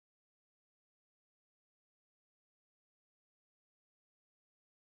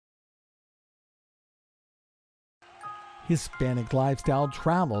Hispanic Lifestyle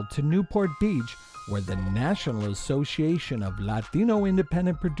traveled to Newport Beach, where the National Association of Latino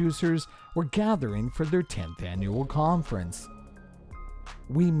Independent Producers were gathering for their 10th annual conference.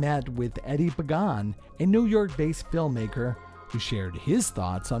 We met with Eddie Pagan, a New York-based filmmaker, who shared his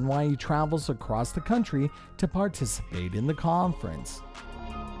thoughts on why he travels across the country to participate in the conference.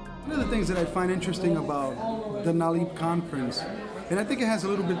 One of the things that I find interesting about the NALIP conference, and I think it has a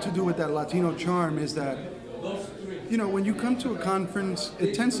little bit to do with that Latino charm, is that, you know, when you come to a conference,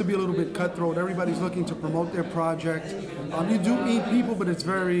 it tends to be a little bit cutthroat. Everybody's looking to promote their project. You do meet people, but it's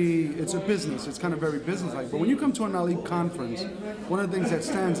a business. It's kind of very business-like. But when you come to a NALIP conference, one of the things that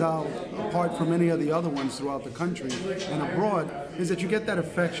stands out, apart from any of the other ones throughout the country and abroad, is that you get that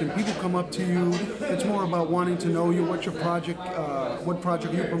affection. People come up to you. It's more about wanting to know you, what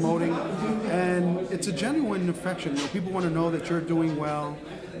project you're promoting, and it's a genuine affection. You know, people want to know that you're doing well.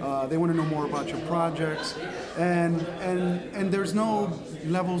 They want to know more about your projects, and there's no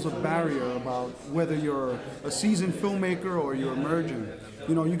levels of barrier about whether you're a seasoned filmmaker or you're emerging.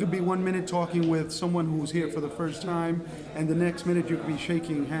 You know, you could be 1 minute talking with someone who's here for the first time, and the next minute you could be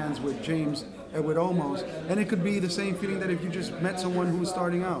shaking hands with James Edward Olmos, and it could be the same feeling that if you just met someone who's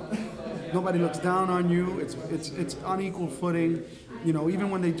starting out. Nobody looks down on you. It's on equal footing. You know, even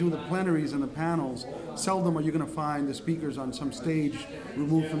when they do the plenaries and the panels, seldom are you going to find the speakers on some stage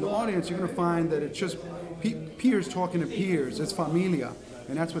removed from the audience. You're going to find that it's just peers talking to peers. It's familia,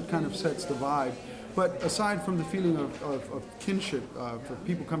 and that's what kind of sets the vibe. But aside from the feeling of kinship, for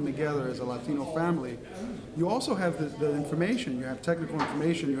people coming together as a Latino family, you also have the information. You have technical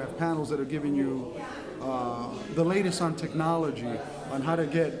information. You have panels that are giving you the latest on technology, on how to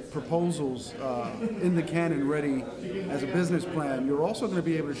get proposals in the can and ready as a business plan. You're also going to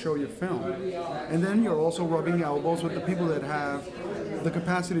be able to show your film. And then you're also rubbing elbows with the people that have the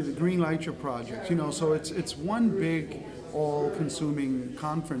capacity to greenlight your projects. You know, so it's one big, all-consuming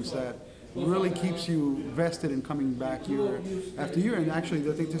conference that really keeps you vested in coming back year after year. And actually,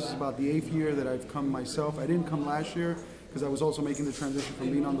 I think this is about the 8th year that I've come myself. I didn't come last year because I was also making the transition from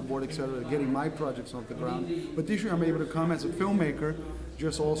being on the board, et cetera, to getting my projects off the ground. But this year I'm able to come as a filmmaker,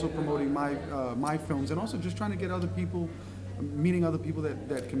 just also promoting my films, and also just trying to get other people, meeting other people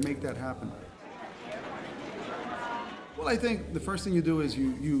that can make that happen. Well, I think the first thing you do is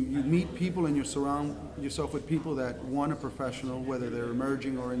you meet people and you surround yourself with people that, one, are professional, whether they're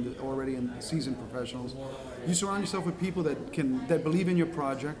emerging or already in seasoned professionals. You surround yourself with people that believe in your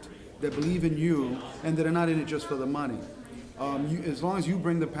project, that believe in you, and that are not in it just for the money. As long as you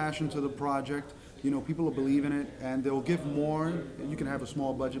bring the passion to the project, you know, people will believe in it and they'll give more. You can have a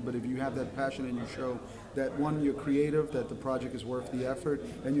small budget, but if you have that passion and you show that, one, you're creative, that the project is worth the effort,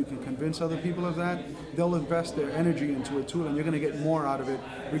 and you can convince other people of that, they'll invest their energy into it too, and you're going to get more out of it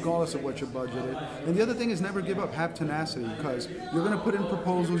regardless of what your budget is. And the other thing is never give up, have tenacity, because you're going to put in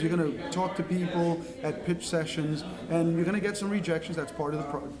proposals, you're going to talk to people at pitch sessions, and you're going to get some rejections. That's part of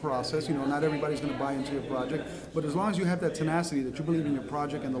the process. You know, not everybody's going to buy into your project, but as long as you have that tenacity, that you believe in your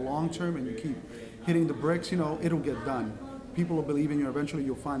project in the long term, and you keep hitting the bricks, you know, it'll get done. People will believe in you. Eventually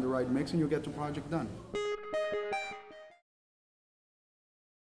you'll find the right mix and you'll get the project done.